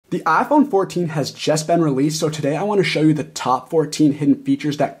The iPhone 14 has just been released, so today I want to show you the top 14 hidden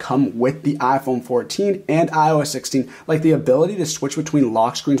features that come with the iPhone 14 and iOS 16, like the ability to switch between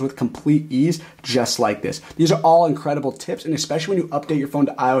lock screens with complete ease, just like this. These are all incredible tips, and especially when you update your phone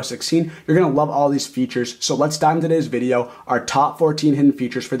to iOS 16, you're going to love all these features. So let's dive into today's video, our top 14 hidden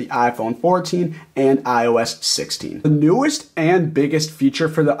features for the iPhone 14 and iOS 16. The newest and biggest feature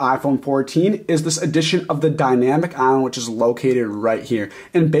for the iPhone 14 is this addition of the dynamic island, which is located right here.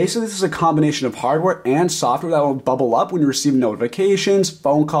 And basically, this is a combination of hardware and software that will bubble up when you receive notifications,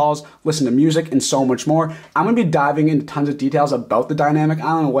 phone calls, listen to music, and so much more. I'm going to be diving into tons of details about the dynamic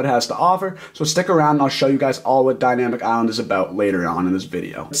island and what it has to offer, so stick around and I'll show you guys all what dynamic island is about later on in this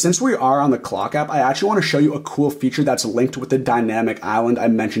video. Since we are on the clock app, I actually want to show you a cool feature that's linked with the dynamic island I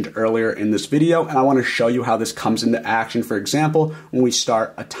mentioned earlier in this video, and I want to show you how this comes into action. For example, when we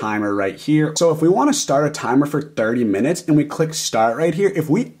start a timer right here. So if we want to start a timer for 30 minutes and we click start right here, if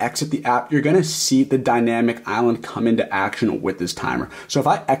we exit the app, you're going to see the dynamic island come into action with this timer. So if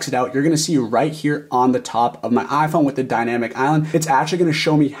I exit out, you're going to see right here on the top of my iPhone with the dynamic island, it's actually going to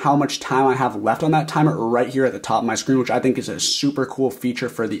show me how much time I have left on that timer right here at the top of my screen, which I think is a super cool feature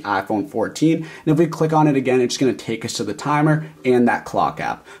for the iPhone 14. And if we click on it again, it's going to take us to the timer and that clock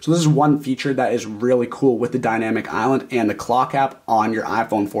app. So this is one feature that is really cool with the dynamic island and the clock app on your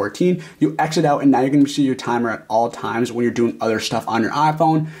iPhone 14. You exit out and now you're going to see your timer at all times when you're doing other stuff on your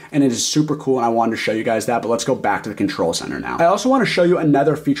iPhone, and it is super cool, and I wanted to show you guys that. But let's go back to the control center now. I also want to show you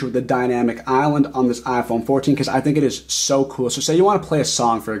another feature with the dynamic island on this iPhone 14 because I think it is so cool. So say you want to play a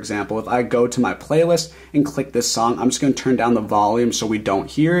song, for example. If I go to my playlist and click this song, I'm just going to turn down the volume so we don't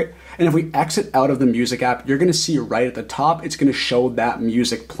hear it. And if we exit out of the music app, you're going to see right at the top, it's going to show that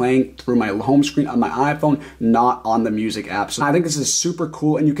music playing through my home screen on my iPhone, not on the music app. So I think this is super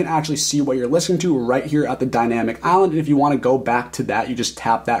cool, and you can actually see what you're listening to right here at the dynamic island. And if you want to go back to that, you just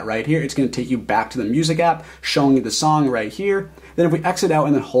tap that right here. It's going to take you back to the music app, showing you the song right here. Then if we exit out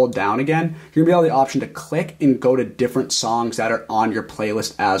and then hold down again, you're going to be able to have the option to click and go to different songs that are on your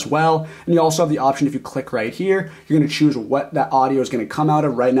playlist as well. And you also have the option, if you click right here, you're going to choose what that audio is going to come out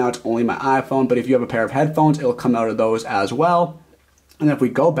of. Right now it's only my iPhone, but if you have a pair of headphones, it'll come out of those as well. And then if we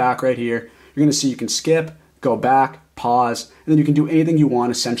go back right here, you're going to see you can skip, go back, pause, and then you can do anything you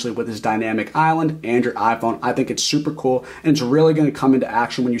want essentially with this dynamic island and your iPhone. I think it's super cool, and it's really going to come into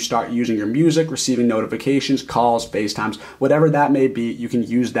action when you start using your music, receiving notifications, calls, FaceTimes, whatever that may be. You can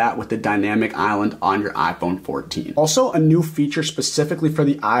use that with the dynamic island on your iPhone 14. Also, a new feature specifically for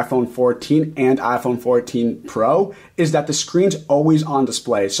the iPhone 14 and iPhone 14 Pro is that the screen's always on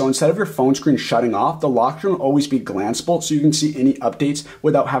display. So instead of your phone screen shutting off, the lock screen will always be glanceable, so you can see any updates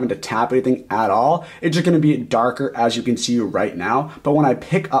without having to tap anything at all. It's just going to be darker, as you can see right now. But when I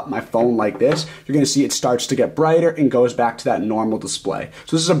pick up my phone like this, you're going to see it starts to get brighter and goes back to that normal display.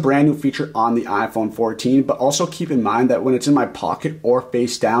 So this is a brand new feature on the iPhone 14, but also keep in mind that when it's in my pocket or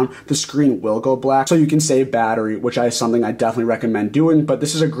face down, the screen will go black, so you can save battery, which is something I definitely recommend doing. But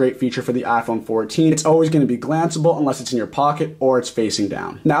this is a great feature for the iPhone 14. It's always going to be glanceable unless it's in your pocket or it's facing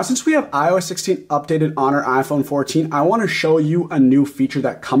down. Now, since we have iOS 16 updated on our iPhone 14, I want to show you a new feature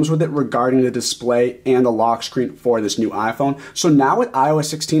that comes with it regarding the display and the lock screen for this new iPhone. So now with iOS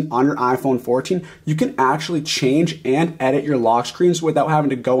 16 on your iPhone 14, you can actually change and edit your lock screens without having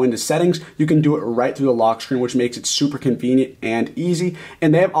to go into settings. You can do it right through the lock screen, which makes it super convenient and easy.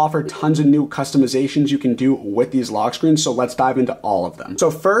 And they have offered tons of new customizations you can do with these lock screens. So let's dive into all of them. So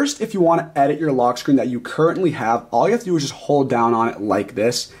first, if you want to edit your lock screen that you currently have, all you have to do is just hold down on it like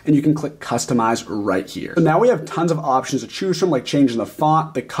this, and you can click customize right here. So now we have tons of options to choose from, like changing the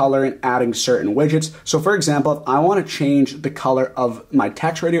font, the color, and adding certain widgets. So for example, if I want to change the color of my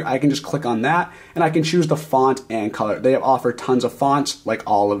text right here, I can just click on that and I can choose the font and color. They have offered tons of fonts, like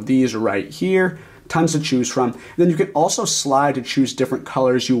all of these right here, tons to choose from. And then you can also slide to choose different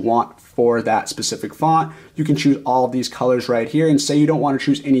colors you want for that specific font. You can choose all of these colors right here, and say you don't want to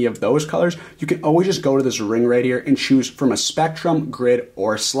choose any of those colors, you can always just go to this ring right here and choose from a spectrum, grid,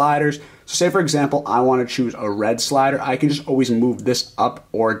 or sliders. So say for example, I want to choose a red slider. I can just always move this up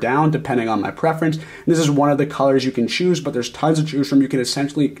or down depending on my preference. And this is one of the colors you can choose, but there's tons to choose from. You can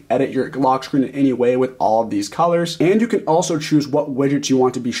essentially edit your lock screen in any way with all of these colors. And you can also choose what widgets you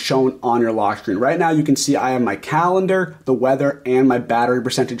want to be shown on your lock screen. Right now you can see I have my calendar, the weather, and my battery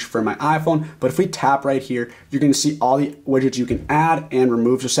percentage for my iPhone. But if we tap right here, you're going to see all the widgets you can add and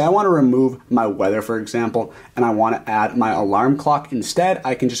remove. So say I want to remove my weather, for example, and I want to add my alarm clock instead,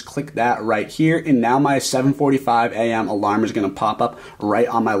 I can just click that that right here, and now my 7:45 a.m. alarm is going to pop up right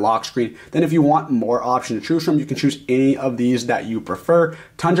on my lock screen. Then if you want more options to choose from, you can choose any of these that you prefer.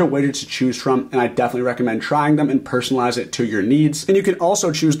 Tons of widgets to choose from, and I definitely recommend trying them and personalize it to your needs. And you can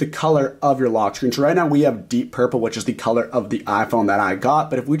also choose the color of your lock screen. So right now we have deep purple, which is the color of the iPhone that I got,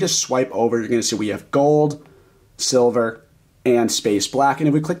 but if we just swipe over, you're going to see we have gold, silver, and space black. And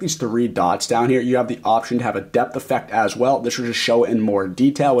if we click these three dots down here, you have the option to have a depth effect as well. This will just show it in more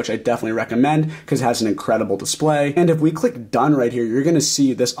detail, which I definitely recommend because it has an incredible display. And if we click done right here, you're going to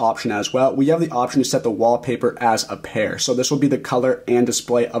see this option as well. We have the option to set the wallpaper as a pair. So this will be the color and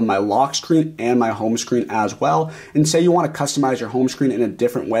display of my lock screen and my home screen as well. And say you want to customize your home screen in a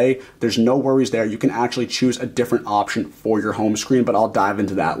different way, there's no worries there. You can actually choose a different option for your home screen, but I'll dive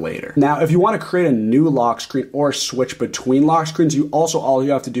into that later. Now, if you want to create a new lock screen or switch between lock screens, all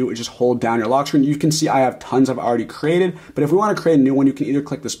you have to do is just hold down your lock screen. You can see I have tons I've already created, but if we want to create a new one, you can either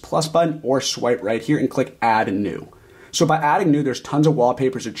click this plus button or swipe right here and click add new. So by adding new, there's tons of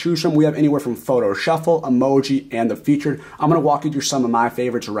wallpapers to choose from. We have anywhere from photo shuffle, emoji, and the featured. I'm going to walk you through some of my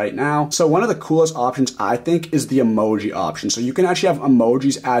favorites right now. So one of the coolest options I think is the emoji option. So you can actually have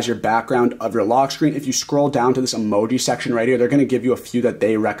emojis as your background of your lock screen. If you scroll down to this emoji section right here, they're going to give you a few that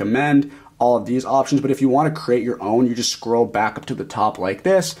they recommend. All of these options, but if you want to create your own, you just scroll back up to the top like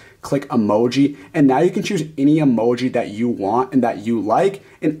this, click emoji, and now you can choose any emoji that you want and that you like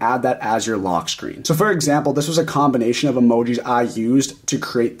and add that as your lock screen. So for example, this was a combination of emojis I used to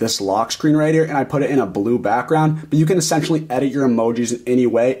create this lock screen right here, and I put it in a blue background, but you can essentially edit your emojis in any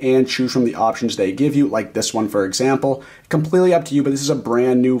way and choose from the options they give you, like this one for example. Completely up to you, but this is a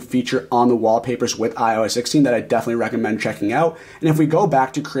brand new feature on the wallpapers with iOS 16 that I definitely recommend checking out. And if we go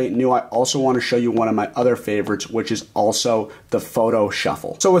back to create new, I also want to show you one of my other favorites, which is also the photo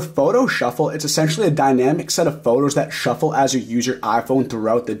shuffle. So with photo shuffle, it's essentially a dynamic set of photos that shuffle as you use your iPhone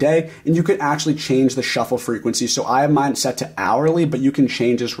throughout the day, and you can actually change the shuffle frequency. So I have mine set to hourly, but you can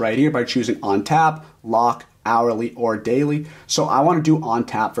change this right here by choosing on tap, lock, hourly, or daily. So I want to do on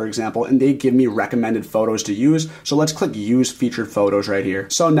tap, for example, and they give me recommended photos to use. So let's click use featured photos right here.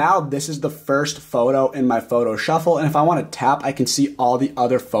 So now this is the first photo in my photo shuffle. And if I want to tap, I can see all the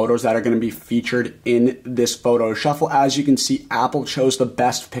other photos that are going to be featured in this photo shuffle. As you can see, Apple chose the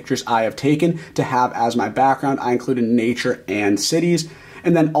best pictures I have taken to have as my background. I included nature and cities.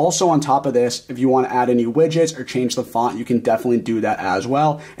 And then also on top of this, if you want to add any widgets or change the font, you can definitely do that as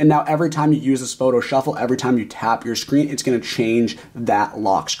well. And now every time you use this photo shuffle, every time you tap your screen, it's going to change that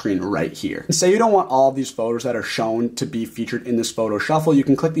lock screen right here. And say you don't want all of these photos that are shown to be featured in this photo shuffle, you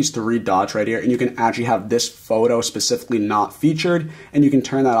can click these three dots right here and you can actually have this photo specifically not featured, and you can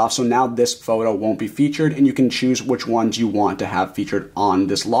turn that off. So now this photo won't be featured, and you can choose which ones you want to have featured on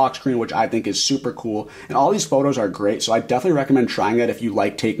this lock screen, which I think is super cool. And all these photos are great. So I definitely recommend trying that if you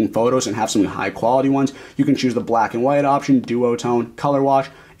like taking photos and have some high quality ones. You can choose the black and white option, duotone, color wash.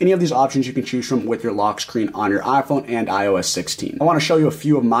 Any of these options you can choose from with your lock screen on your iPhone and iOS 16. I want to show you a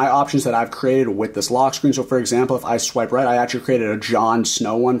few of my options that I've created with this lock screen. So for example, if I swipe right, I actually created a Jon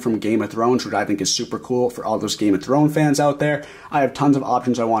Snow one from Game of Thrones, which I think is super cool for all those Game of Thrones fans out there. I have tons of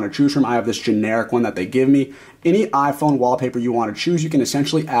options I want to choose from. I have this generic one that they give me. Any iPhone wallpaper you want to choose, you can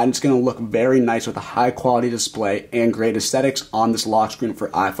essentially add. It's going to look very nice with a high quality display and great aesthetics on this lock screen for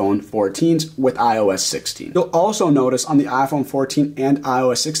iPhone 14s with iOS 16. You'll also notice on the iPhone 14 and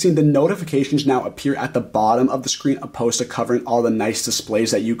iOS 16, the notifications now appear at the bottom of the screen opposed to covering all the nice displays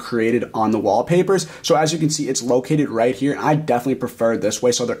that you created on the wallpapers. So as you can see, it's located right here. I definitely prefer this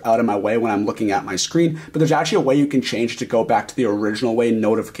way so they're out of my way when I'm looking at my screen, but there's actually a way you can change it to go back to the original way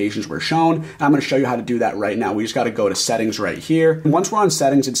notifications were shown. And I'm going to show you how to do that right now. We just got to go to settings right here. And once we're on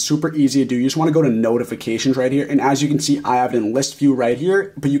settings, it's super easy to do. You just want to go to notifications right here. And as you can see, I have it in list view right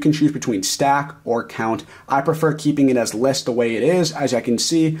here, but you can choose between stack or count. I prefer keeping it as list the way it is. As I can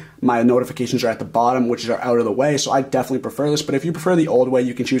see, my notifications are at the bottom, which are out of the way. So I definitely prefer this, but if you prefer the old way,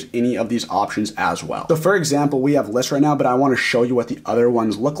 you can choose any of these options as well. So for example, we have list right now, but I want to show you what the other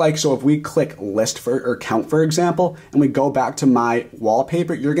ones look like. So if we click list or count, for example, and we go back to my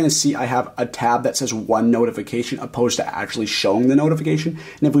wallpaper, you're going to see I have a tab that says one notification opposed to actually showing the notification.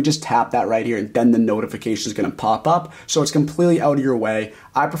 And if we just tap that right here, then the notification is going to pop up. So it's completely out of your way.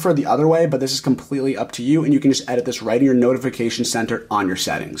 I prefer the other way, but this is completely up to you, and you can just edit this right in your notification center on your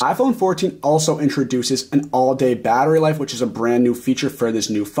settings. iPhone 14 also introduces an all-day battery life, which is a brand new feature for this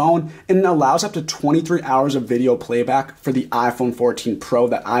new phone, and it allows up to 23 hours of video playback for the iPhone 14 Pro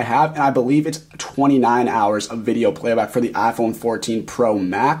that I have, and I believe it's 29 hours of video playback for the iPhone 14 Pro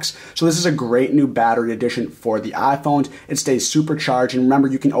Max. So this is a great new battery addition for the iPhones. It stays supercharged, and remember,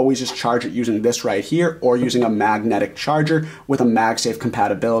 you can always just charge it using this right here or using a magnetic charger with a MagSafe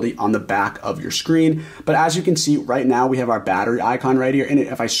compatibility on the back of your screen. But as you can see right now, we have our battery icon right here, and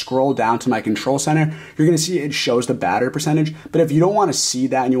if I scroll down to my control center, you're going to see it shows the battery percentage. But if you don't want to see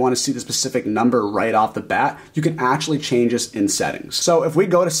that and you want to see the specific number right off the bat, you can actually change this in settings. So if we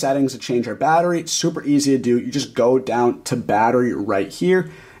go to settings to change our battery, it's super easy to do. You just go down to battery right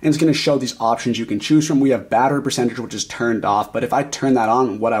here, and it's going to show these options you can choose from. We have battery percentage, which is turned off, but if I turn that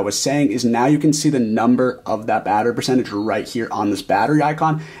on, what I was saying is now you can see the number of that battery percentage right here on this battery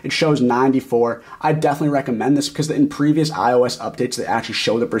icon. It shows 94. I definitely recommend this because in previous iOS updates, they actually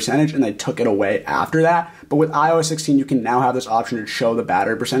show the percentage and they took it away after that. But with iOS 16, you can now have this option to show the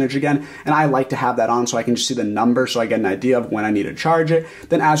battery percentage again. And I like to have that on so I can just see the number so I get an idea of when I need to charge it.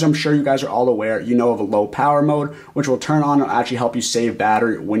 Then, as I'm sure you guys are all aware, you know of a low power mode, which will turn on and actually help you save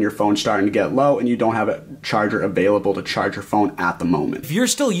battery when your phone's starting to get low and you don't have a charger available to charge your phone at the moment. If you're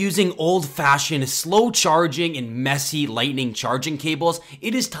still using old-fashioned, slow charging and messy lightning charging cables,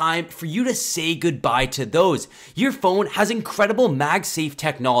 it is time for you to say goodbye to those. Your phone has incredible MagSafe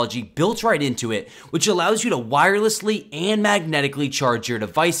technology built right into it, which allows you to wirelessly and magnetically charge your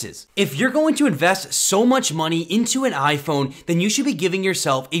devices. If you're going to invest so much money into an iPhone, then you should be giving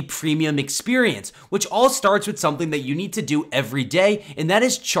yourself a premium experience, which all starts with something that you need to do every day, and that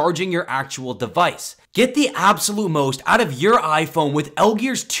is charging your actual device. Get the absolute most out of your iPhone with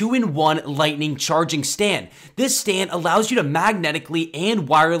LGear's 2-in-1 lightning charging stand. This stand allows you to magnetically and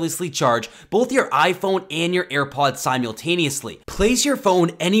wirelessly charge both your iPhone and your AirPods simultaneously. Place your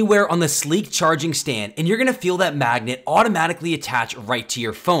phone anywhere on the sleek charging stand and you're going to feel that magnet automatically attach right to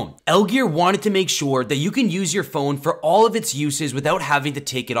your phone. LGear wanted to make sure that you can use your phone for all of its uses without having to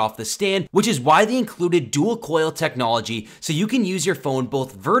take it off the stand, which is why they included dual coil technology so you can use your phone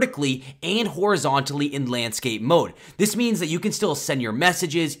both vertically and horizontally in landscape mode. This means that you can still send your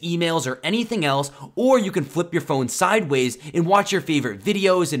messages, emails, or anything else, or you can flip your phone sideways and watch your favorite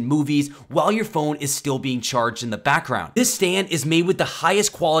videos and movies while your phone is still being charged in the background. This stand is made with the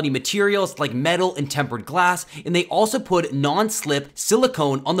highest quality materials like metal and tempered glass, and they also put non-slip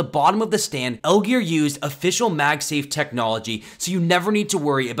silicone on the bottom of the stand. LGear used official MagSafe technology, so you never need to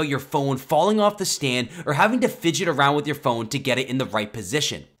worry about your phone falling off the stand or having to fidget around with your phone to get it in the right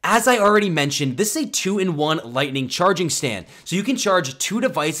position. As I already mentioned, this is a 2-in-1 lightning charging stand, so you can charge two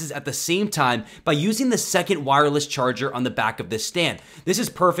devices at the same time by using the second wireless charger on the back of this stand. This is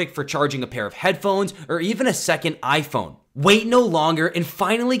perfect for charging a pair of headphones or even a second iPhone. Wait no longer and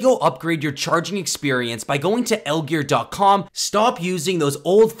finally go upgrade your charging experience by going to LGear.com. Stop using those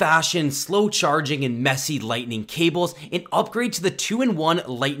old-fashioned, slow charging and messy lightning cables and upgrade to the 2-in-1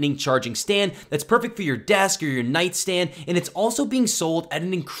 lightning charging stand that's perfect for your desk or your nightstand, and it's also being sold at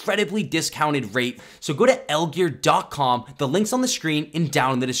an incredibly discounted rate. So go to LGear.com. The link's on the screen and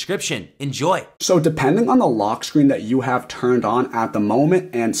down in the description. Enjoy. So depending on the lock screen that you have turned on at the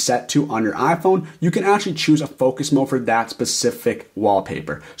moment and set to on your iPhone, you can actually choose a focus mode for that specific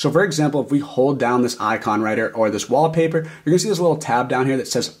wallpaper. So for example, if we hold down this icon right here or this wallpaper, you're gonna see this little tab down here that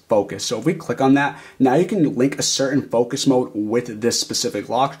says focus. So if we click on that, now you can link a certain focus mode with this specific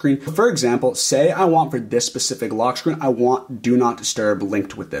lock screen. For example, say I want for this specific lock screen, I want do not disturb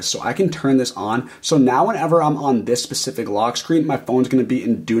linked with this. So I can turn this on. So now whenever I'm on this specific lock screen, my phone's gonna be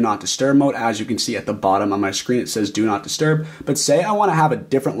in do not disturb mode. As you can see at the bottom of my screen, it says do not disturb. But say I wanna have a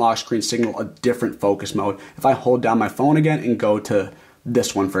different lock screen signal, a different focus mode. If I hold down my phone again and go to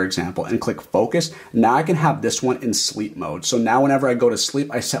this one, for example, and click focus, now I can have this one in sleep mode. So now whenever I go to sleep,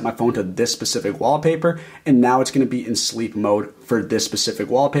 I set my phone to this specific wallpaper, and now it's going to be in sleep mode for this specific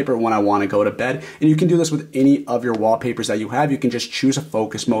wallpaper when I want to go to bed. And you can do this with any of your wallpapers that you have. You can just choose a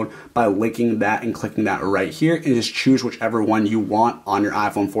focus mode by linking that and clicking that right here, and just choose whichever one you want on your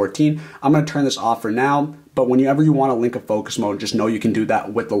iPhone 14. I'm going to turn this off for now. But whenever you want to link a focus mode, just know you can do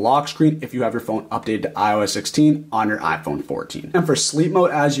that with the lock screen if you have your phone updated to iOS 16 on your iPhone 14. And for sleep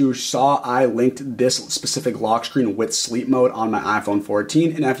mode, as you saw, I linked this specific lock screen with sleep mode on my iPhone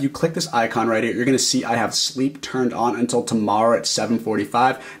 14. And if you click this icon right here, you're going to see I have sleep turned on until tomorrow at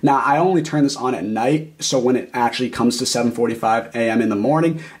 7:45. Now, I only turn this on at night, so when it actually comes to 7:45 a.m. in the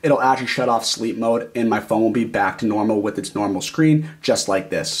morning, it'll actually shut off sleep mode and my phone will be back to normal with its normal screen, just like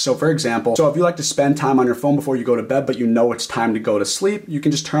this. So for example, if you like to spend time on your phone before you go to bed, but you know it's time to go to sleep, you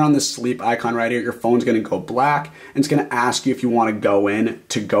can just turn on this sleep icon right here. Your phone's gonna go black, and it's gonna ask you if you wanna go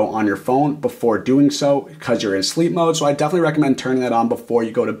on your phone before doing so because you're in sleep mode. So I definitely recommend turning that on before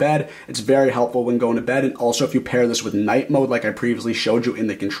you go to bed. It's very helpful when going to bed. And also if you pair this with night mode, like I previously showed you in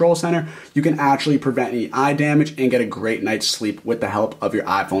the control center, you can actually prevent any eye damage and get a great night's sleep with the help of your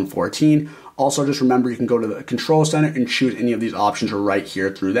iPhone 14. Also, just remember you can go to the control center and choose any of these options right here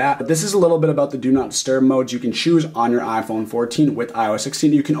through that. But this is a little bit about the do not disturb modes you can choose on your iPhone 14 with iOS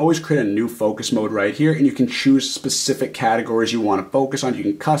 16. You can always create a new focus mode right here, and you can choose specific categories you want to focus on. You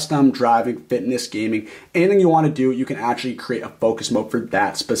can custom, driving, fitness, gaming, anything you want to do, you can actually create a focus mode for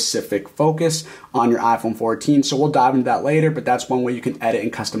that specific focus on your iPhone 14. So we'll dive into that later, but that's one way you can edit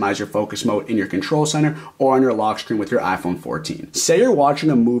and customize your focus mode in your control center or on your lock screen with your iPhone 14. Say you're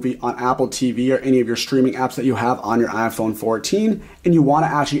watching a movie on Apple TV or any of your streaming apps that you have on your iPhone 14, and you want to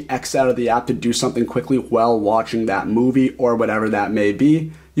actually exit out of the app to do something quickly while watching that movie or whatever that may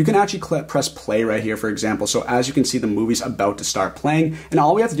be. You can actually press play right here, for example. So as you can see, the movie's about to start playing, and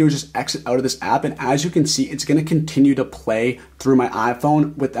all we have to do is just exit out of this app, and as you can see, it's going to continue to play through my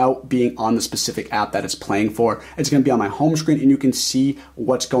iPhone without being on the specific app that it's playing for. It's going to be on my home screen, and you can see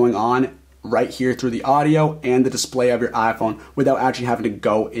what's going on right here through the audio and the display of your iPhone without actually having to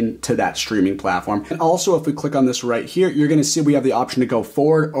go into that streaming platform. And also, if we click on this right here, you're gonna see we have the option to go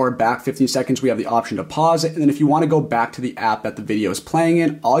forward or back 15 seconds. We have the option to pause it. And then if you wanna go back to the app that the video is playing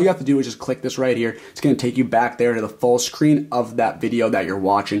in, all you have to do is just click this right here. It's gonna take you back there to the full screen of that video that you're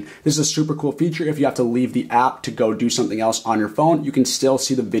watching. This is a super cool feature. If you have to leave the app to go do something else on your phone, you can still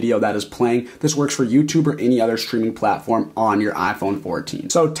see the video that is playing. This works for YouTube or any other streaming platform on your iPhone 14.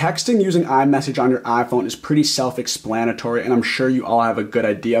 So texting using iMessage on your iPhone is pretty self-explanatory, and I'm sure you all have a good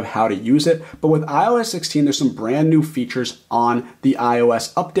idea of how to use it. But with iOS 16, there's some brand new features on the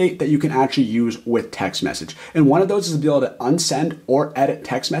iOS update that you can actually use with text message. And one of those is to be able to unsend or edit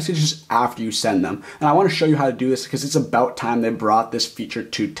text messages after you send them. And I want to show you how to do this because it's about time they brought this feature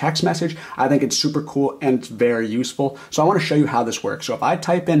to text message. I think it's super cool and it's very useful. So I want to show you how this works. So if I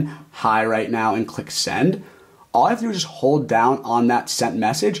type in hi right now and click send, all I have to do is just hold down on that sent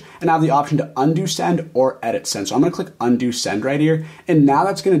message and I have the option to undo send or edit send. So I'm gonna click undo send right here, and now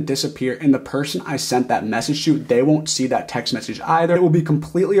that's gonna disappear, and the person I sent that message to, they won't see that text message either. It will be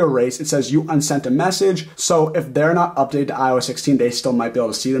completely erased. It says you unsent a message. So if they're not updated to iOS 16, they still might be able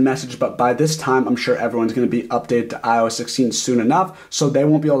to see the message, but by this time, I'm sure everyone's gonna be updated to iOS 16 soon enough, so they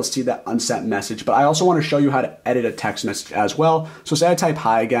won't be able to see that unsent message. But I also wanna show you how to edit a text message as well. So say I type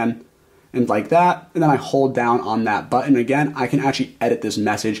hi again, and like that, and then I hold down on that button again, I can actually edit this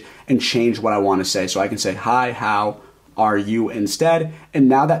message and change what I want to say. So I can say, hi, how are you instead? And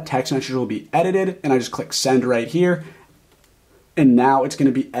now that text message will be edited, and I just click send right here. And now it's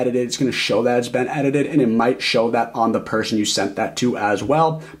going to be edited. It's going to show that it's been edited, and it might show that on the person you sent that to as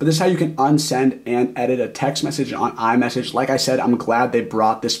well. But this is how you can unsend and edit a text message on iMessage. Like I said, I'm glad they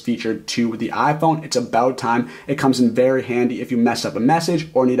brought this feature to the iPhone. It's about time. It comes in very handy if you mess up a message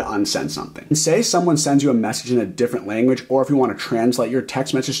or need to unsend something. And say someone sends you a message in a different language, or if you want to translate your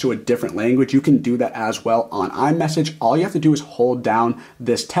text message to a different language, you can do that as well on iMessage. All you have to do is hold down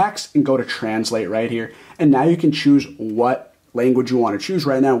this text and go to translate right here. And now you can choose what language you want to choose.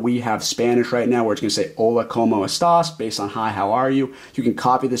 Right now we have Spanish right now, where it's going to say hola como estás, based on hi, how are you. You can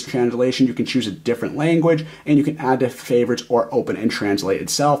copy this translation, you can choose a different language, and you can add to favorites or open and translate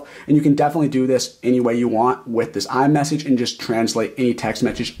itself. And you can definitely do this any way you want with this iMessage and just translate any text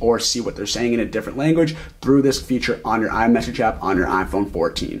message or see what they're saying in a different language through this feature on your iMessage app on your iPhone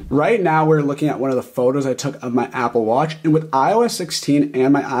 14. Right now we're looking at one of the photos I took of my Apple Watch, and with iOS 16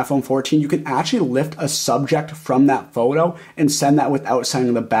 and my iPhone 14, you can actually lift a subject from that photo and send that without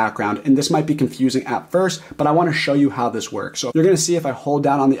sending the background. And this might be confusing at first, but I want to show you how this works. So you're going to see if I hold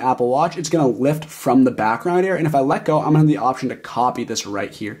down on the Apple Watch, it's going to lift from the background here. And if I let go, I'm going to have the option to copy this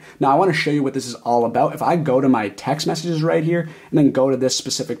right here. Now I want to show you what this is all about. If I go to my text messages right here and then go to this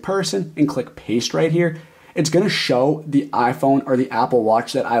specific person and click paste right here, it's going to show the iPhone or the Apple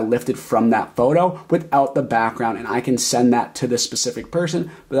Watch that I lifted from that photo without the background, and I can send that to this specific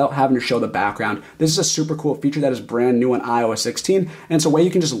person without having to show the background. This is a super cool feature that is brand new on iOS 16, and it's a way you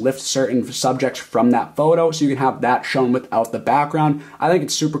can just lift certain subjects from that photo so you can have that shown without the background. I think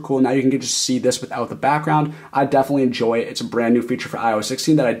it's super cool. Now you can just see this without the background. I definitely enjoy it. It's a brand new feature for iOS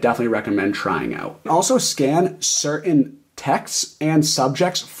 16 that I definitely recommend trying out. Also scan certain texts and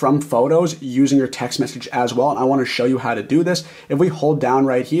subjects from photos using your text message as well. And I want to show you how to do this. If we hold down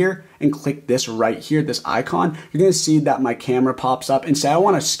right here and click this right here, this icon, you're going to see that my camera pops up and say I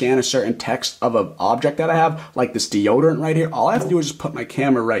want to scan a certain text of an object that I have, like this deodorant right here. All I have to do is just put my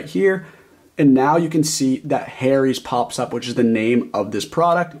camera right here, And now you can see that Harry's pops up, which is the name of this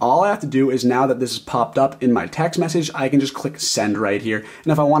product. All I have to do is, now that this has popped up in my text message, I can just click send right here.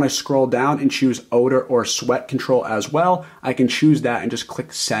 And if I want to scroll down and choose odor or sweat control as well, I can choose that and just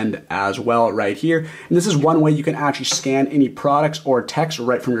click send as well right here. And this is one way you can actually scan any products or text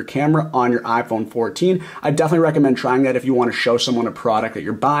right from your camera on your iPhone 14. I definitely recommend trying that if you want to show someone a product that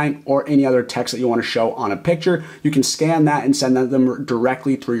you're buying or any other text that you want to show on a picture. You can scan that and send them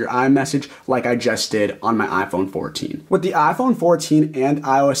directly through your iMessage, like I just did on my iPhone 14. With the iPhone 14 and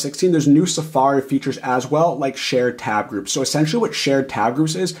iOS 16, there's new Safari features as well, like shared tab groups. So essentially what shared tab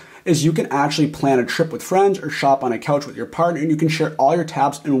groups is you can actually plan a trip with friends or shop on a couch with your partner, and you can share all your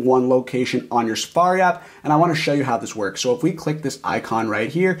tabs in one location on your Safari app. And I want to show you how this works. So if we click this icon right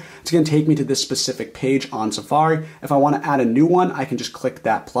here, it's going to take me to this specific page on Safari. If I want to add a new one, I can just click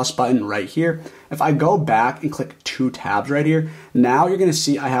that plus button right here. If I go back and click two tabs right here, now you're going to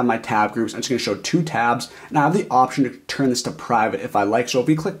see I have my tab groups. It's going to show two tabs, and I have the option to turn this to private if I like. So if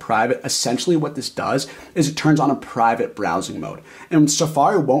we click private, essentially what this does is it turns on a private browsing mode. And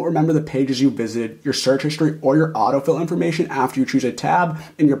Safari won't remember the pages you visited, your search history, or your autofill information after you choose a tab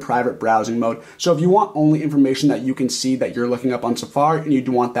in your private browsing mode. So if you want only information that you can see that you're looking up on Safari and you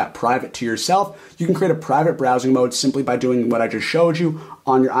want that private to yourself, you can create a private browsing mode simply by doing what I just showed you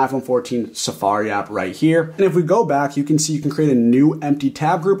on your iPhone 14 Safari app right here. And if we go back, you can see you can create a new empty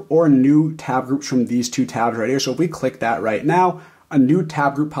tab group or new tab groups from these two tabs right here. So if we click that right now, a new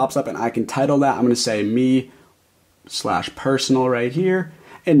tab group pops up and I can title that. I'm going to say me/personal right here.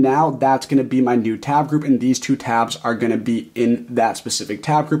 And now that's going to be my new tab group, and these two tabs are going to be in that specific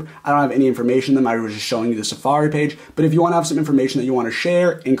tab group. I don't have any information in them. I was just showing you the Safari page. But if you want to have some information that you want to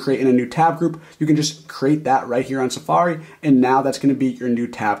share and create in a new tab group, you can just create that right here on Safari. And now that's going to be your new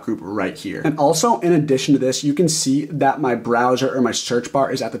tab group right here. And also, in addition to this, you can see that my browser or my search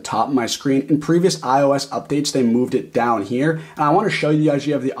bar is at the top of my screen. In previous iOS updates, they moved it down here. And I want to show you guys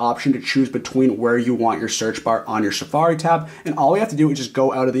you have the option to choose between where you want your search bar on your Safari tab. And all we have to do is just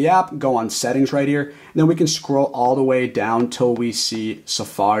go out of the app, go on settings right here, and then we can scroll all the way down till we see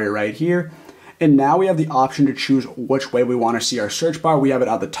Safari right here. And now we have the option to choose which way we want to see our search bar. We have it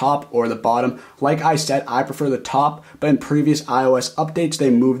at the top or the bottom. Like I said, I prefer the top, but in previous iOS updates, they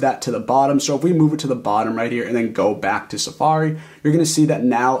moved that to the bottom. So if we move it to the bottom right here and then go back to Safari, you're going to see that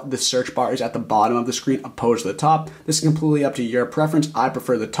now the search bar is at the bottom of the screen opposed to the top. This is completely up to your preference. I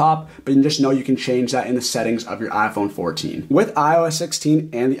prefer the top, but you just know you can change that in the settings of your iPhone 14. With iOS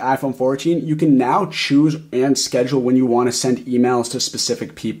 16 and the iPhone 14, you can now choose and schedule when you want to send emails to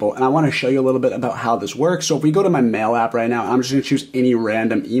specific people. And I want to show you a little bit about how this works. So if we go to my mail app right now, I'm just going to choose any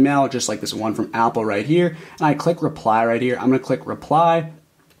random email, just like this one from Apple right here. And I click reply right here. I'm going to click reply.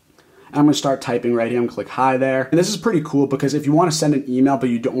 And I'm going to start typing right here. I'm going to click hi there. And this is pretty cool because if you want to send an email, but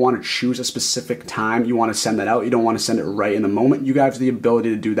you don't want to choose a specific time you want to send that out, you don't want to send it right in the moment, you guys have the ability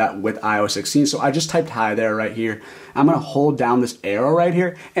to do that with iOS 16. So I just typed hi there right here. I'm going to hold down this arrow right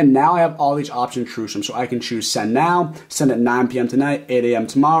here. And now I have all these options to choose from. So I can choose send now, send at 9 p.m. tonight, 8 a.m.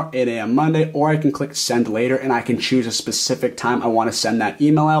 tomorrow, 8 a.m. Monday, or I can click send later and I can choose a specific time I want to send that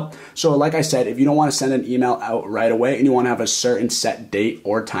email out. So like I said, if you don't want to send an email out right away and you want to have a certain set date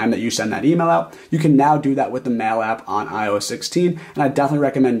or time that you send that email out, you can now do that with the mail app on iOS 16. And I definitely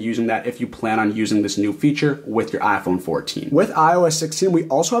recommend using that if you plan on using this new feature with your iPhone 14. With iOS 16, we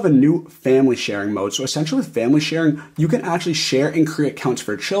also have a new family sharing mode. So essentially with family sharing, you can actually share and create accounts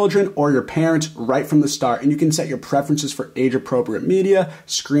for children or your parents right from the start. And you can set your preferences for age appropriate media,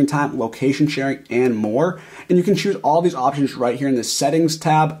 screen time, location sharing, and more. And you can choose all these options right here in the settings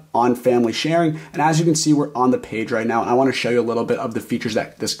tab on family sharing. And as you can see, we're on the page right now. And I want to show you a little bit of the features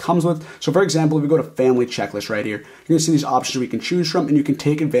that this comes with. So for example, if we go to family checklist right here, you're going to see these options we can choose from, and you can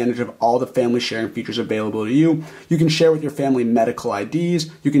take advantage of all the family sharing features available to you. You can share with your family medical IDs,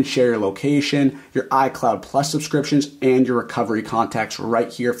 you can share your location, your iCloud Plus subscriptions, and your recovery contacts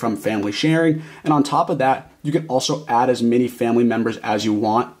right here from family sharing. And on top of that, you can also add as many family members as you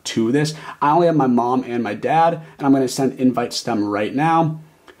want to this. I only have my mom and my dad, and I'm going to send invites to them right now.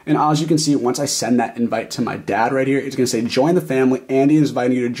 And as you can see, once I send that invite to my dad right here, it's going to say join the family. Andy is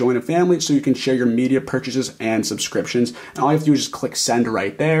inviting you to join a family so you can share your media purchases and subscriptions. And all you have to do is just click send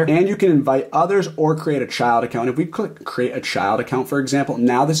right there. And you can invite others or create a child account. If we click create a child account, for example,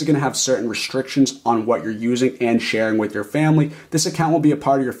 now this is going to have certain restrictions on what you're using and sharing with your family. This account will be a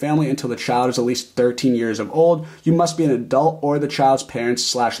part of your family until the child is at least 13 years of old. You must be an adult or the child's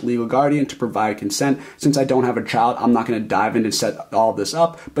parents/legal guardian to provide consent. Since I don't have a child, I'm not going to dive in and set all of this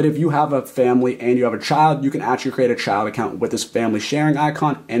up. But if you have a family and you have a child, you can actually create a child account with this family sharing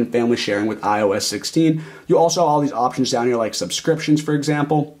icon and family sharing with iOS 16. You also have all these options down here like subscriptions, for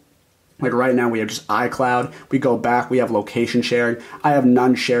example. Like right now we have just iCloud. We go back, we have location sharing. I have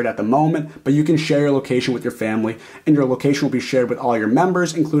none shared at the moment, but you can share your location with your family, and your location will be shared with all your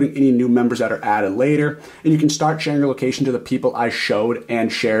members, including any new members that are added later. And you can start sharing your location to the people I showed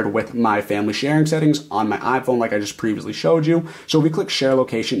and shared with my family sharing settings on my iPhone, like I just previously showed you. So if we click share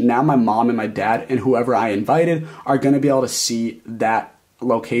location, now my mom and my dad and whoever I invited are going to be able to see that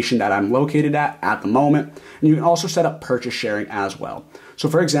location that I'm located at the moment. And you can also set up purchase sharing as well. So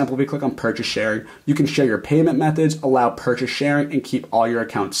for example, if we click on purchase sharing, you can share your payment methods, allow purchase sharing, and keep all your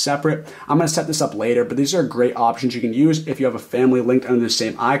accounts separate. I'm going to set this up later, but these are great options you can use if you have a family linked under the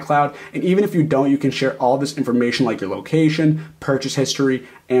same iCloud. And even if you don't, you can share all this information like your location, purchase history,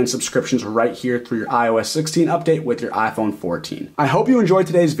 and subscriptions right here through your iOS 16 update with your iPhone 14. I hope you enjoyed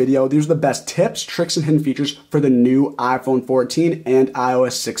today's video. These are the best tips, tricks, and hidden features for the new iPhone 14 and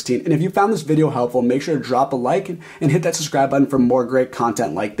iOS 16. And if you found this video helpful, make sure to drop a like and hit that subscribe button for more great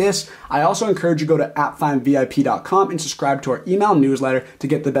content like this. I also encourage you to go to appfindvip.com and subscribe to our email newsletter to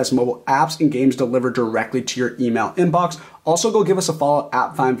get the best mobile apps and games delivered directly to your email inbox. Also, go give us a follow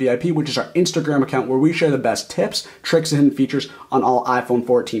at AppFindVIP, which is our Instagram account where we share the best tips, tricks, and hidden features on all iPhone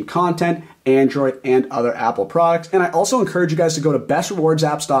 14 content, Android, and other Apple products. And I also encourage you guys to go to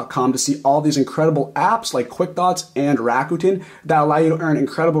bestrewardapps.com to see all these incredible apps like QuickThoughts and Rakuten that allow you to earn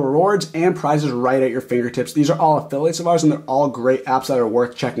incredible rewards and prizes right at your fingertips. These are all affiliates of ours, and they're all great apps that are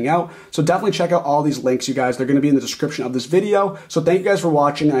worth checking out. So definitely check out all these links, you guys. They're going to be in the description of this video. So thank you guys for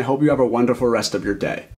watching, and I hope you have a wonderful rest of your day.